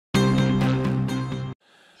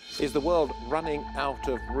Is the world running out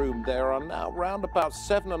of room? There are now round about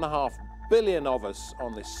 7.5 billion of us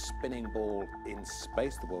on this spinning ball in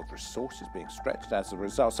space. The world's resources being stretched as a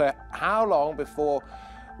result. So how long before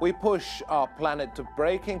we push our planet to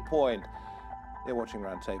breaking point? You're watching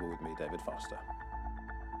Roundtable with me, David Foster.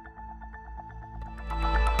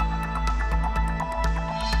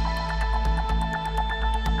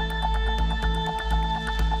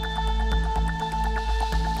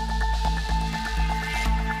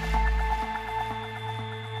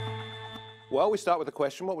 Well, we start with a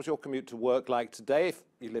question. What was your commute to work like today? If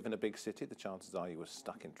you live in a big city, the chances are you were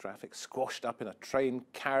stuck in traffic, squashed up in a train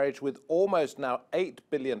carriage with almost now 8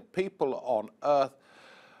 billion people on Earth.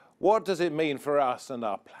 What does it mean for us and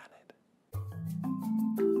our planet?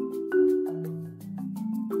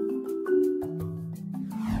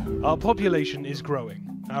 Our population is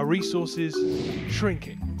growing, our resources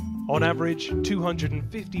shrinking. On average,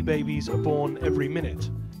 250 babies are born every minute.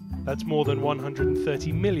 That's more than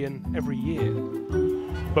 130 million every year.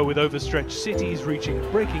 But with overstretched cities reaching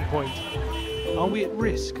breaking point, are we at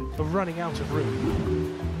risk of running out of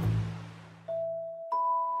room?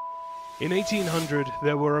 In 1800,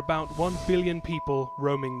 there were about 1 billion people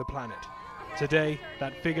roaming the planet. Today,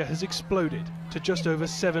 that figure has exploded to just over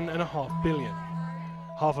 7.5 billion.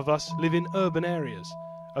 Half of us live in urban areas,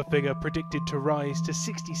 a figure predicted to rise to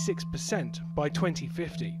 66% by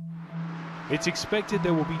 2050. It's expected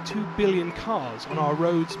there will be 2 billion cars on our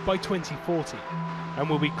roads by 2040, and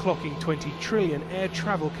we'll be clocking 20 trillion air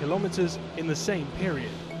travel kilometers in the same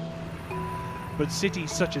period. But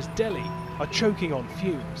cities such as Delhi are choking on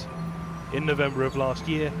fumes. In November of last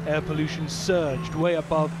year, air pollution surged way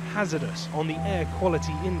above hazardous on the Air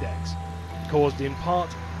Quality Index, caused in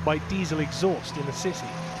part by diesel exhaust in the city.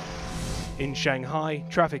 In Shanghai,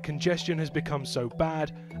 traffic congestion has become so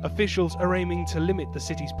bad, officials are aiming to limit the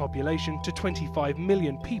city's population to 25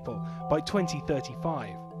 million people by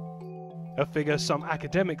 2035. A figure some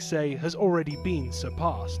academics say has already been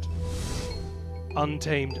surpassed.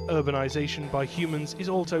 Untamed urbanization by humans is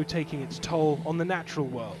also taking its toll on the natural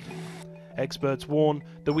world. Experts warn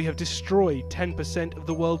that we have destroyed 10% of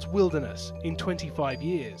the world's wilderness in 25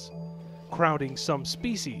 years, crowding some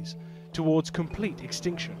species towards complete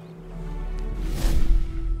extinction.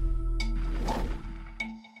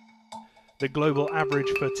 The global average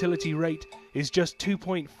fertility rate is just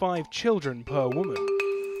 2.5 children per woman,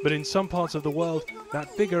 but in some parts of the world that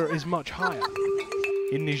figure is much higher.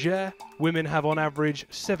 In Niger, women have on average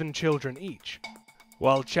 7 children each,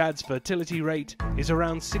 while Chad's fertility rate is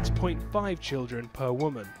around 6.5 children per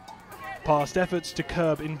woman. Past efforts to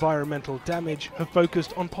curb environmental damage have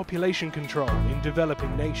focused on population control in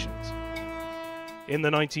developing nations. In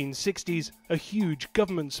the 1960s, a huge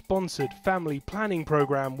government-sponsored family planning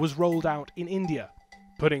program was rolled out in India,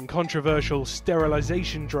 putting controversial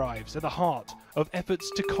sterilization drives at the heart of efforts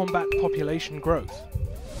to combat population growth.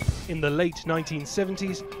 In the late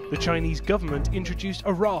 1970s, the Chinese government introduced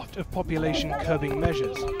a raft of population-curbing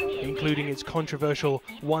measures, including its controversial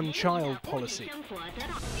one-child policy.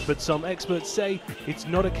 But some experts say it's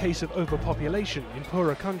not a case of overpopulation in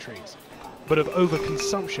poorer countries, but of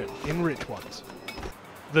overconsumption in rich ones.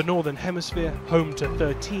 The Northern Hemisphere, home to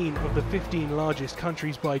 13 of the 15 largest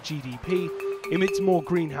countries by GDP, emits more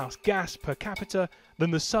greenhouse gas per capita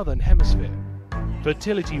than the Southern Hemisphere.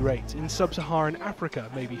 Fertility rates in sub-Saharan Africa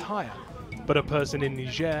may be higher, but a person in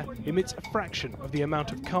Niger emits a fraction of the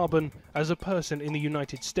amount of carbon as a person in the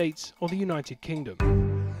United States or the United Kingdom.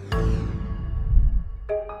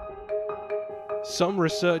 Some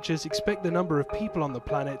researchers expect the number of people on the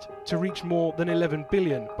planet to reach more than 11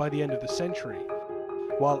 billion by the end of the century,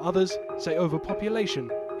 while others say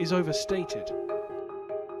overpopulation is overstated.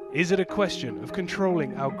 Is it a question of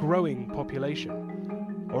controlling our growing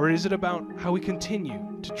population? Or is it about how we continue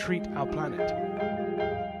to treat our planet?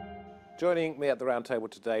 Joining me at the round table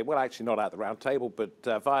today, well, actually not at the round table, but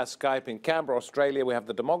via Skype in Canberra, Australia, we have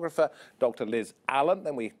the demographer, Dr. Liz Allen.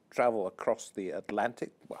 Then we travel across the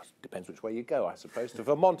Atlantic, well, depends which way you go, I suppose, to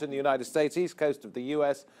Vermont in the United States, east coast of the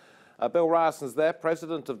US. Bill Ryerson's there,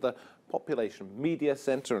 president of the Population Media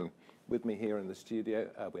Centre, and with me here in the studio,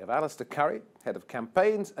 we have Alistair Curry, head of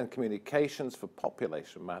campaigns and communications for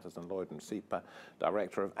Population Matters, and Lloyd Msipa,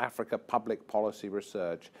 director of Africa Public Policy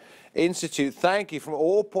Research Institute. Thank you from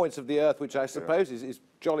all points of the earth, which I suppose is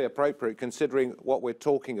jolly appropriate considering what we're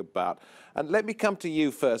talking about. And let me come to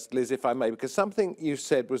you first, Liz, if I may, because something you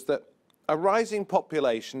said was that a rising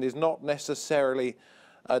population is not necessarily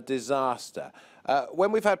a disaster.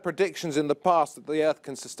 When we've had predictions in the past that the Earth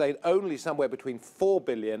can sustain only somewhere between 4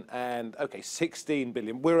 billion and, okay, 16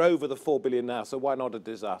 billion, we're over the 4 billion now, so why not a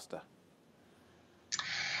disaster?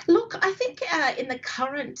 Look, Look, I think in the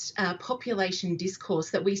current population discourse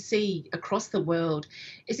that we see across the world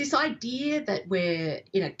is this idea that we're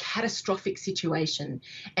in a catastrophic situation,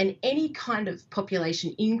 and any kind of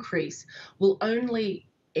population increase will only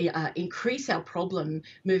increase our problem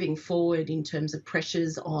moving forward in terms of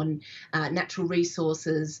pressures on natural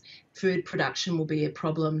resources, food production will be a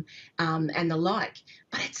problem, and the like.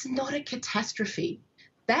 But it's not a catastrophe.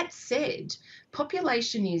 That said,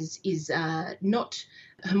 population is not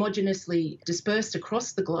homogeneously dispersed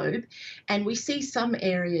across the globe, and we see some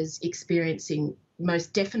areas experiencing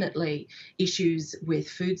most definitely issues with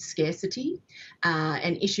food scarcity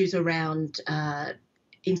and issues around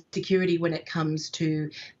insecurity when it comes to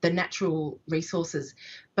the natural resources.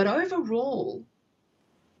 But overall,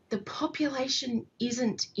 the population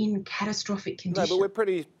isn't in catastrophic condition. No, but we're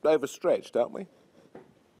pretty overstretched, aren't we?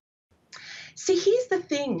 See, here's the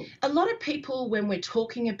thing. A lot of people, when we're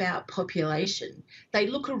talking about population, they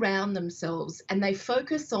look around themselves and they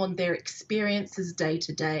focus on their experiences day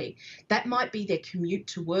to day. That might be their commute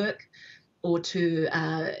to work, or to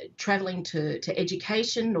travelling to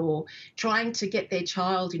education, or trying to get their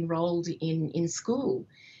child enrolled in school.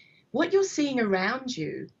 What you're seeing around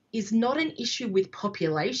you is not an issue with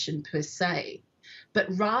population per se, but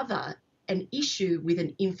rather an issue with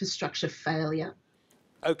an infrastructure failure.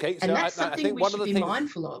 Okay, so and that's I something think we one should of the be things,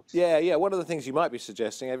 mindful of. Yeah, one of the things you might be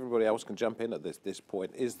suggesting, everybody else can jump in at this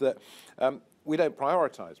point, is that we don't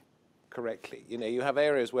prioritise correctly. You know, you have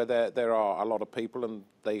areas where there are a lot of people and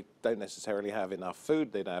they don't necessarily have enough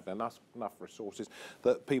food, they don't have enough resources,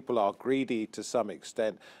 that people are greedy to some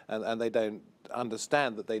extent, and they don't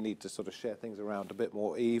understand that they need to sort of share things around a bit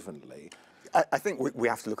more evenly. I think we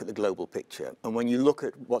have to look at the global picture. And when you look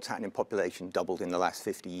at what's happened in population doubled in the last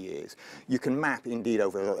 50 years, you can map, indeed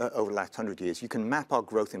over the last 100 years, you can map our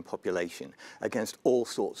growth in population against all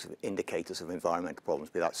sorts of indicators of environmental problems,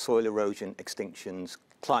 be that soil erosion, extinctions,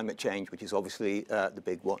 climate change, which is obviously the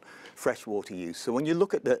big one, freshwater use. So when you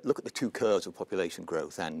look at the two curves of population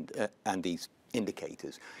growth and these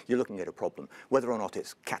indicators, you're looking at a problem. Whether or not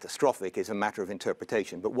it's catastrophic is a matter of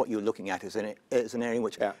interpretation, but what you're looking at is an area in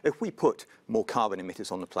which, if we put more carbon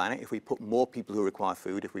emitters on the planet, if we put more people who require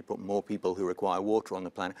food, if we put more people who require water on the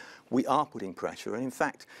planet, we are putting pressure. And in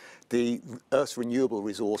fact, the Earth's renewable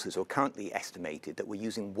resources are currently estimated that we're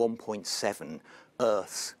using 1.7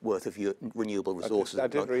 Earth's worth of renewable resources. I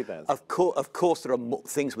did read that. Of course, there are more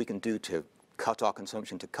things we can do to cut our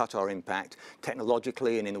consumption, to cut our impact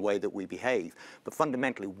technologically and in the way that we behave. But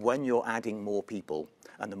fundamentally, when you're adding more people,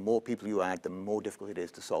 and the more people you add, the more difficult it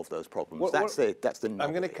is to solve those problems. That's the nub.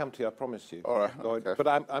 I'm going to come to you, I promise you. All right, okay. But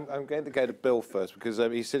I'm going to go to Bill first, because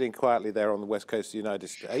he's sitting quietly there on the East Coast of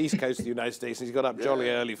the United States, and he's got up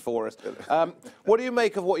jolly early for us. What do you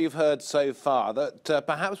make of what you've heard so far? That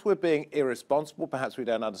perhaps we're being irresponsible, perhaps we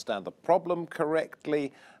don't understand the problem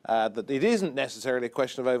correctly, that it isn't necessarily a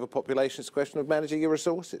question of overpopulation, it's a question of managing your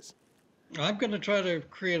resources? I'm going to try to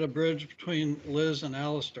create a bridge between Liz and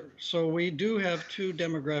Alistair. So we do have two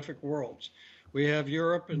demographic worlds. We have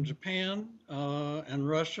Europe and Japan and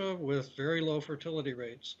Russia with very low fertility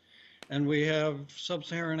rates. And we have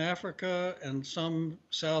sub-Saharan Africa and some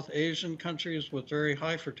South Asian countries with very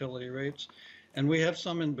high fertility rates. And we have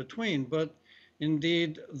some in between. But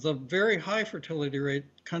indeed, the very high fertility rate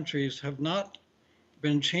countries have not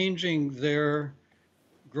been changing their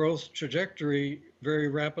growth trajectory very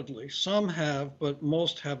rapidly. Some have, but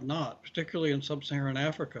most have not, particularly in sub-Saharan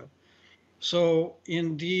Africa. So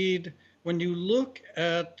indeed, when you look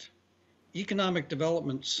at economic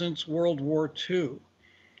development since World War II,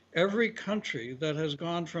 every country that has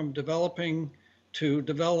gone from developing to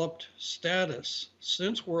developed status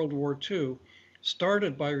since World War II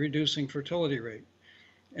started by reducing fertility rate.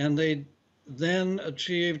 And they then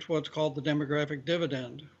achieved what's called the demographic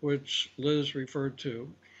dividend, which Liz referred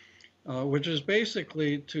to, which is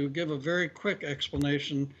basically, to give a very quick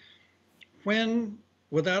explanation, when,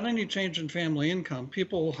 without any change in family income,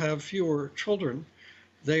 people have fewer children,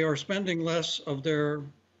 they are spending less of their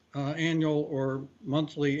annual or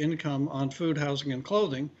monthly income on food, housing, and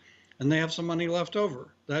clothing, and they have some money left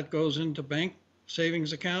over. That goes into bank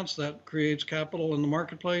savings accounts, that creates capital in the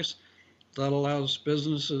marketplace, that allows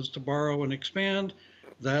businesses to borrow and expand,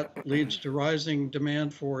 that leads to rising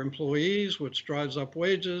demand for employees, which drives up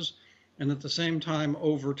wages, and at the same time,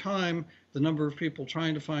 over time, the number of people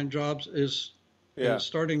trying to find jobs is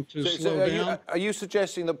starting to slow down. Are you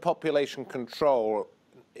suggesting that population control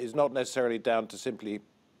is not necessarily down to simply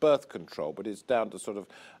birth control, but it's down to sort of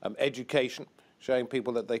education, showing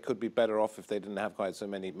people that they could be better off if they didn't have quite so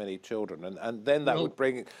many children, and then that would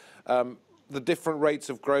bring the different rates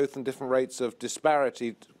of growth and different rates of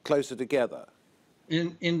disparity closer together?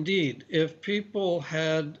 Indeed, if people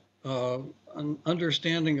had an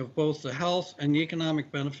understanding of both the health and the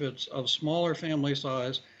economic benefits of smaller family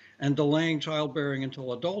size and delaying childbearing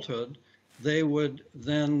until adulthood, they would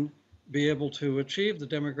then be able to achieve the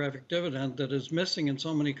demographic dividend that is missing in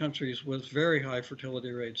so many countries with very high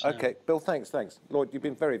fertility rates now. Okay, Bill, thanks. Lloyd, you've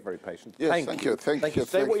been very, very patient. Yes, thank you. Thank you.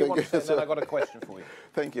 Say what you want to say, and then I've got a question for you.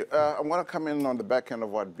 Thank you. I want to come in on the back end of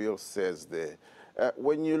what Bill says there.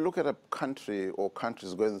 When you look at a country or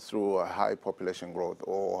countries going through a high population growth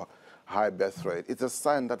or high birth rate, it's a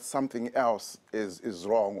sign that something else is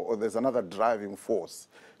wrong, or there's another driving force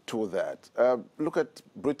to that. Look at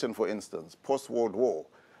Britain, for instance, post-World War,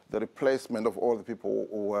 the replacement of all the people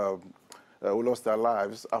who lost their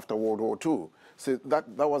lives after World War II. See, that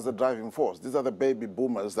was the driving force. These are the baby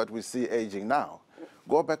boomers that we see aging now.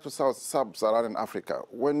 Go back to sub-Saharan Africa.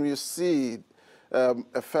 When we see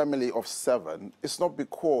a family of 7, it's not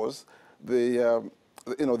because they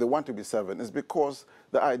want to be 7. It's because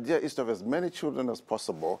the idea is to have as many children as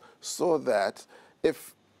possible, so that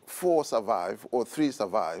if 4 survive or 3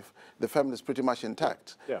 survive, the family is pretty much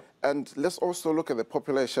intact. Yeah. And let's also look at the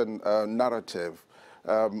population narrative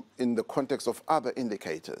in the context of other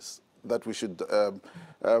indicators that we should,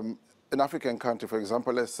 an African country, for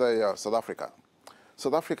example, let's say South Africa.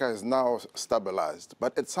 South Africa is now stabilized,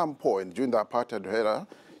 but at some point during the apartheid era,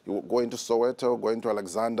 you go into Soweto, go into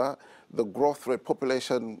Alexander, the growth rate,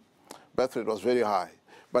 population birth rate was very high.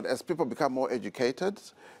 But as people become more educated,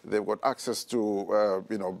 they've got access to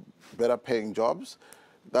better paying jobs,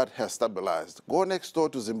 that has stabilized. Go next door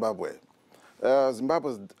to Zimbabwe.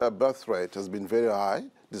 Zimbabwe's birth rate has been very high,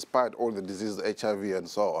 despite all the diseases, HIV and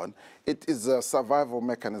so on. It is a survival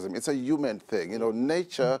mechanism. It's a human thing.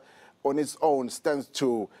 Nature on its own stands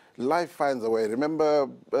to, life finds a way. Remember,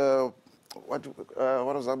 what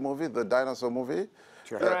was that movie, the dinosaur movie?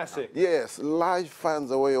 Jurassic. Yes, life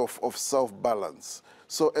finds a way of self-balance.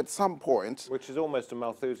 So at some point... Which is almost a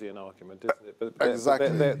Malthusian argument, isn't it? Exactly.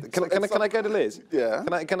 Can I go to Liz? Yeah.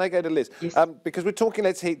 Can I go to Liz? Yes. Because we're talking,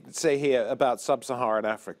 let's say here, about sub-Saharan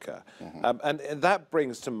Africa. And that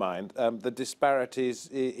brings to mind the disparities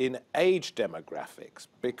in age demographics.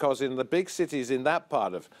 Because in the big cities in that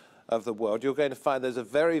part of the world, you're going to find there's a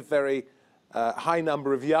very, very high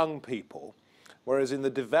number of young people. Whereas in the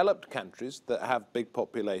developed countries that have big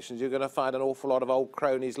populations, you're going to find an awful lot of old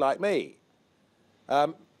cronies like me.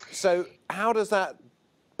 So how does that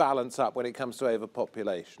balance up when it comes to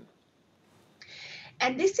overpopulation?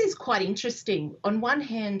 And this is quite interesting. On one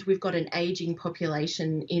hand, we've got an ageing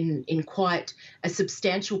population in quite a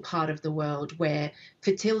substantial part of the world where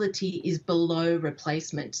fertility is below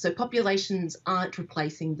replacement. So populations aren't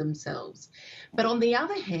replacing themselves. But on the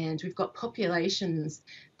other hand, we've got populations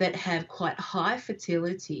that have quite high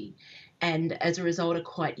fertility and as a result are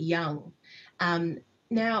quite young.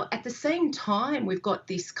 Now, at the same time, we've got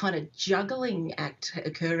this kind of juggling act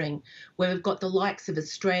occurring where we've got the likes of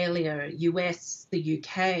Australia, US, the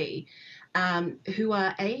UK, who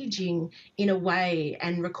are aging in a way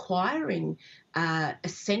and requiring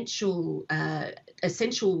essential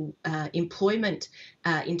employment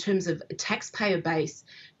in terms of a taxpayer base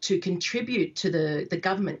to contribute to the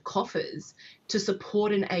government coffers to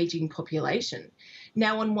support an aging population.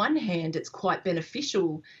 Now, on one hand, it's quite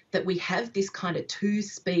beneficial that we have this kind of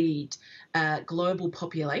two-speed global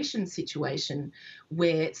population situation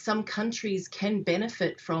where some countries can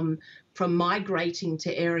benefit from migrating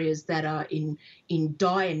to areas that are in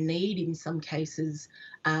dire need in some cases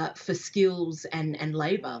for skills and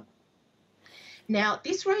labour. Now,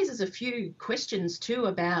 this raises a few questions too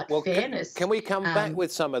about fairness. Can we come back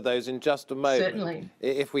with some of those in just a moment? Certainly.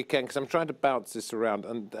 If we can, because I'm trying to bounce this around.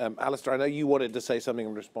 And Alistair, I know you wanted to say something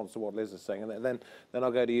in response to what Liz is saying, and then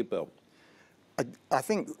I'll go to you, Bill. I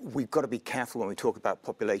think we've got to be careful when we talk about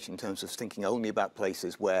population in terms of thinking only about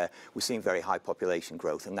places where we're seeing very high population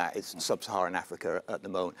growth, and that is sub-Saharan Africa at the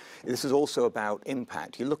moment. This is also about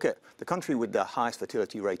impact. You look at the country with the highest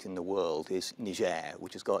fertility rate in the world is Niger,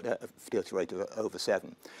 which has got a fertility rate of over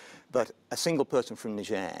 7. But a single person from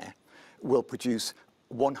Niger will produce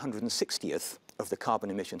 160th of the carbon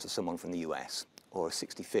emissions of someone from the US, or a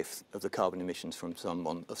 65th of the carbon emissions from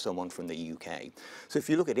someone from the UK. So if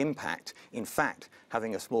you look at impact, in fact,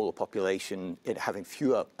 having a smaller population, having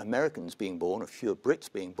fewer Americans being born or fewer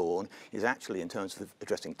Brits being born is actually, in terms of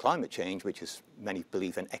addressing climate change, which is, many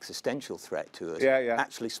believe, an existential threat to us,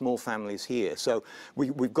 actually small families here. So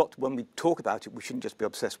we've got, when we talk about it, we shouldn't just be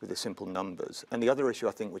obsessed with the simple numbers. And the other issue,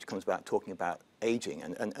 I think, which comes about talking about aging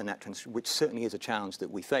and that transition, which certainly is a challenge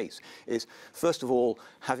that we face, is, first of all,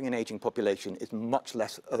 having an aging population is much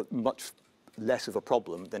less of a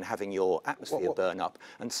problem than having your atmosphere burn up.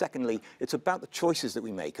 And secondly, it's about the choices that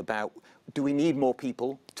we make about, do we need more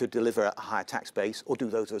people to deliver a higher tax base, or do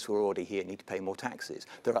those of us who are already here need to pay more taxes?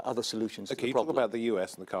 There are other solutions to the problem. Okay, you talk about the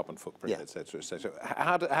US and the carbon footprint, Yeah. et cetera, et cetera.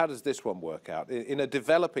 How does this one work out? In a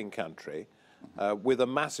developing country with a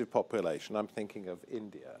massive population, I'm thinking of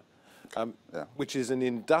India, which is an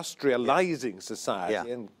industrializing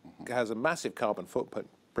society and has a massive carbon footprint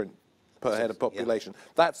per head of population.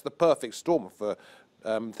 That's the perfect storm for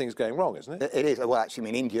things going wrong, isn't it? It is. Well, actually,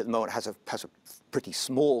 I mean, India at the moment has a pretty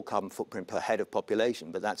small carbon footprint per head of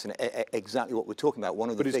population, but that's exactly what we're talking about. One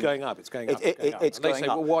of the But it's going up. It's going up. It's and they going say,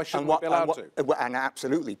 up. well, why shouldn't we be allowed to? And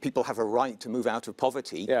absolutely, people have a right to move out of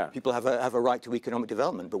poverty. Yeah. People have a right to economic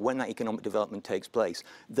development. But when that economic development takes place,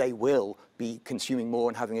 they will be consuming more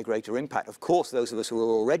and having a greater impact. Of course, those of us who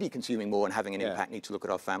are already consuming more and having an impact need to look at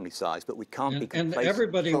our family size, but we can't be complacent. And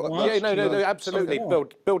everybody wants no, absolutely.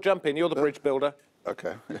 Bill, jump in. You're the bridge builder.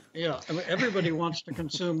 Okay. Yeah, I mean, everybody wants to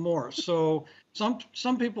consume more. So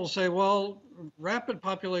some people say, well, rapid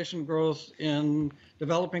population growth in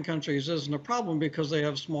developing countries isn't a problem because they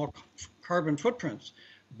have small carbon footprints.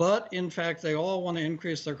 But in fact, they all want to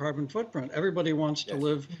increase their carbon footprint. Everybody wants to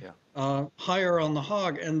live higher on the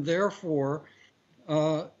hog, and therefore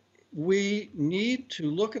we need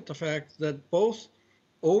to look at the fact that both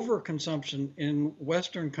overconsumption in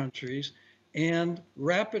Western countries and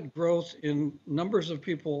rapid growth in numbers of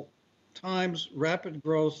people times rapid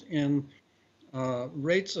growth in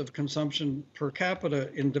rates of consumption per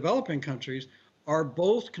capita in developing countries are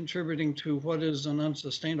both contributing to what is an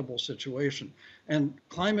unsustainable situation. And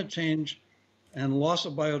climate change and loss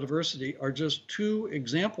of biodiversity are just two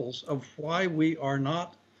examples of why we are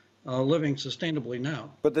not living sustainably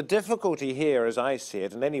now. But the difficulty here, as I see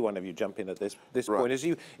it, and any one of you jump in at this point, is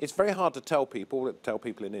it's very hard to tell people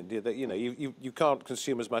in India that you can't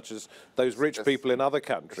consume as much as those rich people in other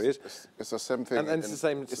countries. It's the same thing. And it's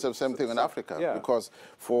the same thing in Africa, because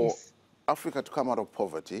for Africa to come out of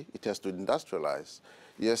poverty, it has to industrialize.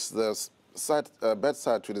 Yes, the bad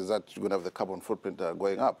side to it is that you're going to have the carbon footprint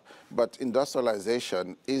going up. But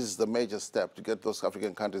industrialization is the major step to get those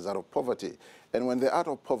African countries out of poverty. And when they're out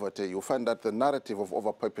of poverty, you find that the narrative of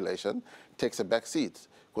overpopulation takes a back seat,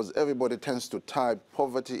 because everybody tends to tie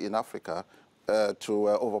poverty in Africa to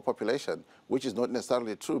overpopulation, which is not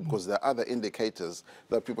necessarily true, because there are other indicators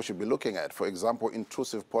that people should be looking at. For example,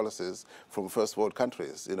 intrusive policies from first world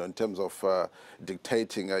countries, in terms of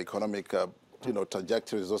dictating economic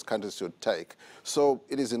trajectories those countries should take. So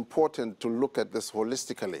it is important to look at this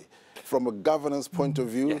holistically, from a governance point of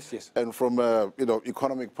view and from a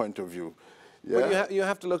economic point of view. Yeah. Well, you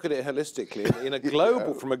have to look at it holistically, in a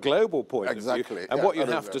global, from a global point of view. And what you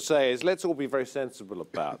have to say is, let's all be very sensible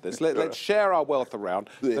about this. Let's share our wealth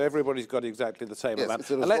around, so everybody's got exactly the same amount.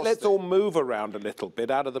 And let's all move around a little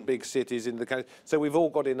bit out of the big cities in the country, so we've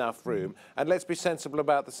all got enough room. And let's be sensible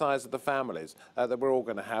about the size of the families that we're all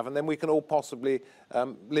going to have, and then we can all possibly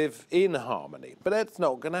live in harmony. But that's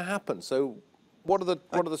not going to happen. So what are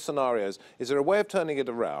the scenarios? Is there a way of turning it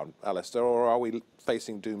around, Alistair, or are we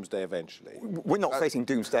facing doomsday eventually? We're not facing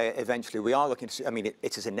doomsday eventually. We are looking to, I mean,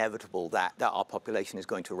 it is inevitable that our population is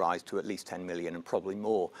going to rise to at least 10 million and probably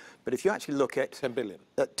more. But if you actually look at 10 billion.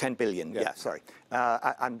 10 billion, yeah sorry.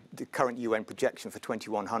 And the current UN projection for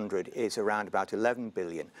 2100 is around about 11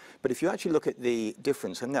 billion. But if you actually look at the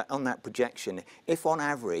difference on that projection, if on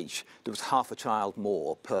average there was half a child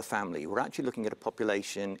more per family, we're actually looking at a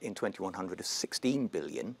population in 2100 of 16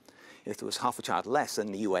 billion. If there was half a child less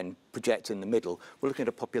than the UN projects in the middle, we're looking at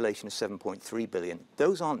a population of 7.3 billion.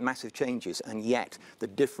 Those aren't massive changes, and yet the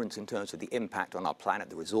difference in terms of the impact on our planet,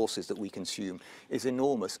 the resources that we consume, is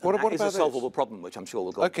enormous. And that is a solvable problem, which I'm sure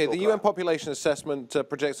we'll go Okay, the UN population assessment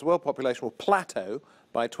projects the world population will plateau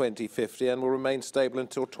by 2050 and will remain stable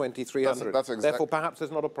until 2300. Therefore, perhaps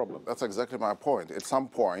there's not a problem. That's exactly my point. At some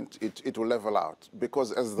point, it will level out,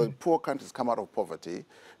 because as the poor countries come out of poverty,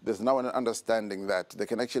 there's now an understanding that they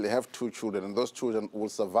can actually have 2 children, and those children will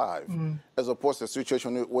survive, as opposed to a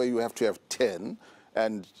situation where you have to have 10,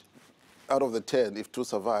 and out of the 10, if 2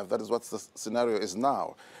 survive, that is what the scenario is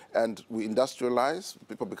now. And we industrialize,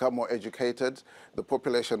 people become more educated, the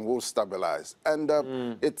population will stabilize. And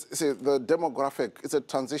the demographic, it's a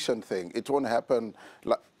transition thing. It won't happen,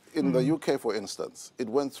 like in the UK, for instance. It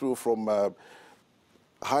went through from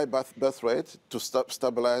high birth rate to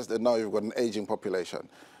stabilized, and now you've got an aging population.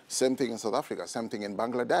 Same thing in South Africa, same thing in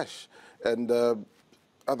Bangladesh. And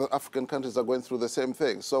other African countries are going through the same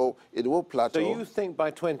thing. So it will plateau. So you think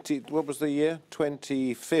by what was the year?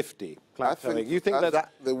 2050, plateauing. You think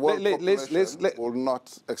that the world population Liz, will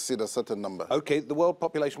not exceed a certain number? Okay, the world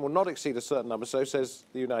population will not exceed a certain number, so says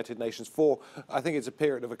the United Nations, for, I think it's a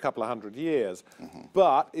period of a couple of 100 years.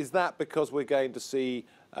 But is that because we're going to see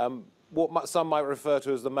what some might refer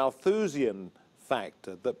to as the Malthusian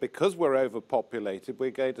factor, that because we're overpopulated,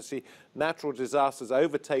 we're going to see natural disasters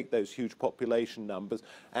overtake those huge population numbers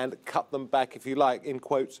and cut them back, if you like, in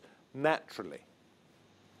quotes, naturally?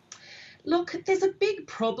 Look, there's a big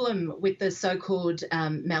problem with the so-called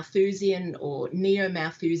Malthusian or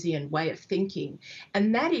neo-Malthusian way of thinking,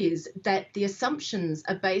 and that is that the assumptions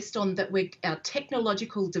are based on that our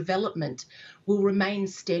technological development will remain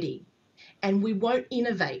steady and we won't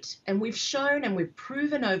innovate. And we've shown and we've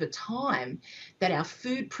proven over time that our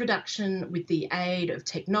food production, with the aid of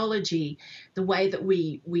technology, the way that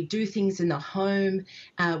we do things in the home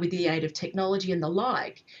with the aid of technology and the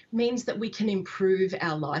like, means that we can improve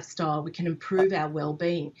our lifestyle, we can improve our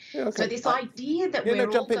well-being. Yeah, okay. So this idea that we're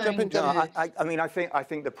all going to... No, I mean, I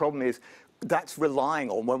think the problem is that's relying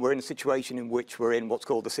on, when we're in a situation in which we're in what's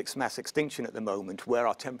called the sixth mass extinction at the moment, where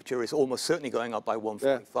our temperature is almost certainly going up by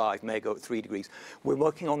 1.5, may go at 3 degrees. We're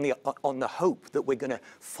working on the hope that we're going to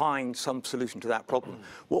find some solution to that problem.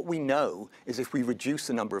 What we know is if we reduce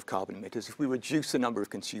the number of carbon emitters, if we reduce the number of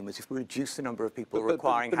consumers, if we reduce the number of people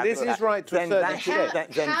requiring... But this is right to a certain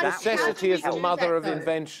extent. Necessity is the mother of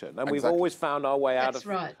invention, and we've always found our way out of... That's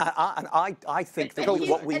right. And I think that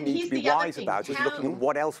what we need to be wise about is looking at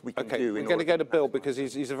what else we can do. We're going to go to Bill because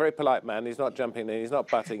he's a very polite man. He's not jumping in. He's not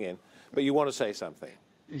butting in. But you want to say something?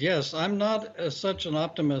 Yes, I'm not such an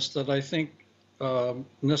optimist that I think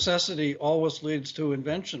necessity always leads to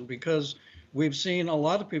invention, because we've seen a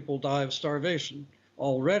lot of people die of starvation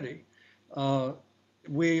already.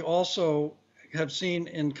 We also have seen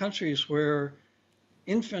in countries where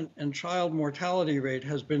infant and child mortality rate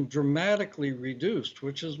has been dramatically reduced,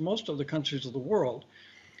 which is most of the countries of the world,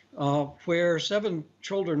 where 7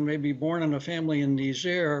 children may be born in a family in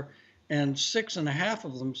Niger and 6.5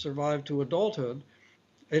 of them survive to adulthood.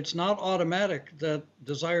 It's not automatic that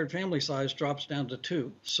desired family size drops down to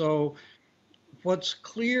 2. So what's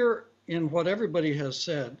clear in what everybody has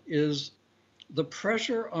said is the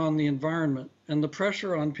pressure on the environment and the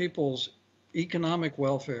pressure on people's economic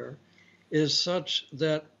welfare is such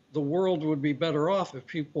that the world would be better off if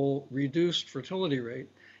people reduced fertility rate.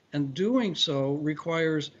 And doing so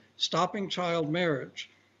requires stopping child marriage,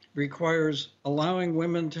 requires allowing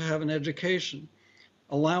women to have an education,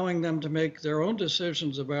 allowing them to make their own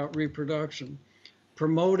decisions about reproduction,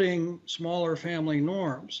 promoting smaller family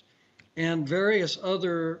norms, and various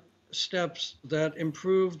other steps that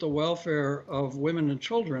improve the welfare of women and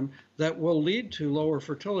children that will lead to lower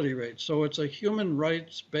fertility rates. So it's a human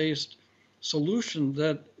rights-based solution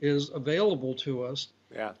that is available to us.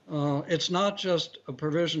 Yeah. It's not just a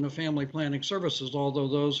provision of family planning services, although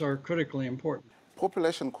those are critically important.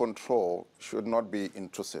 Population control should not be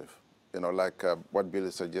intrusive. You know, like what Bill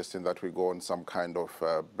is suggesting, that we go on some kind of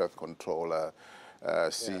birth control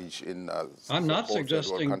siege in I'm not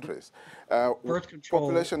suggesting countries. birth control.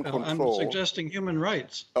 Population control. I'm suggesting human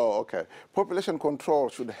rights. Oh, okay. Population control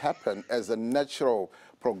should happen as a natural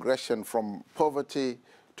progression from poverty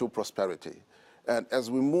to prosperity. And as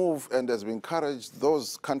we move and as we encourage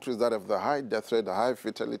those countries that have the high death rate, the high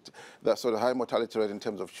fertility, the sort of high mortality rate in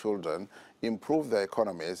terms of children, improve their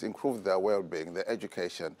economies, improve their well-being, their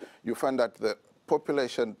education, you find that the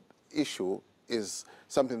population issue is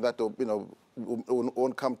something that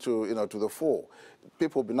won't come to to the fore.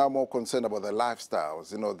 People will be now more concerned about their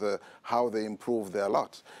lifestyles, how they improve their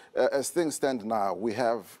lot. As things stand now, we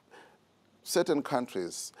have certain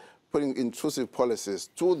countries putting intrusive policies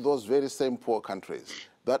to those very same poor countries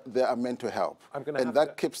that they are meant to help. And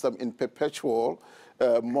that keeps them in perpetual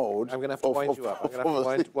mode. I'm going to have to wind you up. I'm going to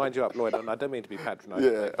have to wind you up, Lloyd. And I don't mean to be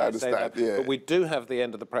patronising. Yeah, I understand. Yeah. But we do have the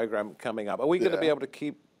end of the programme coming up. Are we going to be able to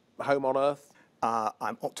keep home on Earth?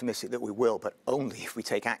 I'm optimistic that we will, but only if we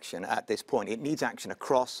take action at this point. It needs action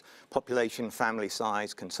across population, family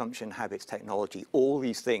size, consumption habits, technology, all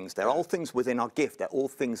these things. They're all things within our gift. They're all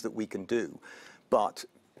things that we can do. But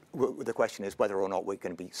the question is whether or not we're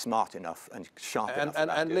going to be smart enough and sharp enough.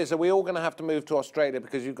 And Liz, are we all going to have to move to Australia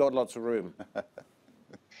because you've got lots of room?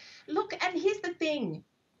 Look, and here's the thing.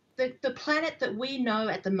 The planet that we know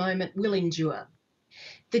at the moment will endure.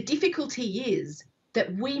 The difficulty is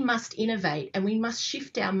that we must innovate and we must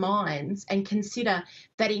shift our minds and consider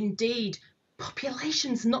that indeed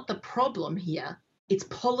population's not the problem here. It's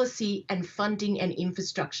policy and funding and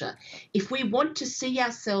infrastructure. If we want to see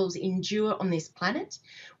ourselves endure on this planet,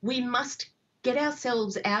 we must get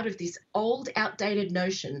ourselves out of this old, outdated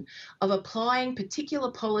notion of applying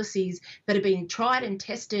particular policies that have been tried and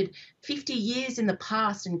tested 50 years in the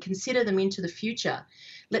past and consider them into the future.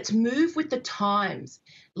 Let's move with the times.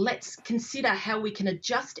 Let's consider how we can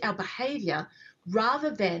adjust our behaviour rather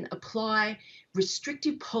than apply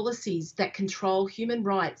restrictive policies that control human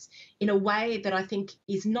rights in a way that I think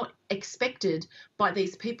is not expected by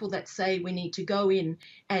these people that say we need to go in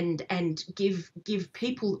and give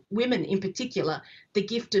people, women in particular, the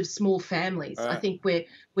gift of small families. I think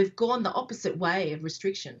we've gone the opposite way of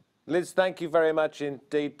restriction. Liz, thank you very much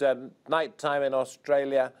indeed. Night time in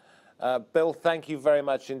Australia. Bill, thank you very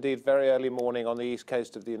much indeed. Very early morning on the east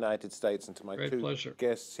coast of the United States, and to my two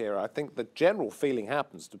guests here. I think the general feeling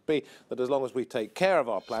happens to be that as long as we take care of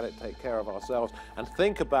our planet, take care of ourselves, and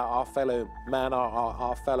think about our fellow man,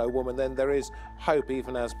 our fellow woman, then there is hope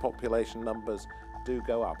even as population numbers do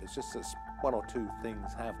go up. It's just that one or two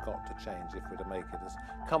things have got to change if we're to make it as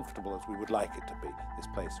comfortable as we would like it to be, this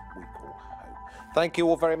place we call home. Thank you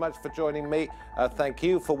all very much for joining me. Thank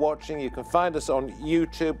you for watching. You can find us on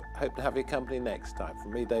YouTube. Hope to have your company next time.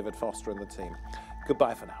 From me, David Foster, and the team.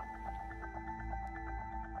 Goodbye for now.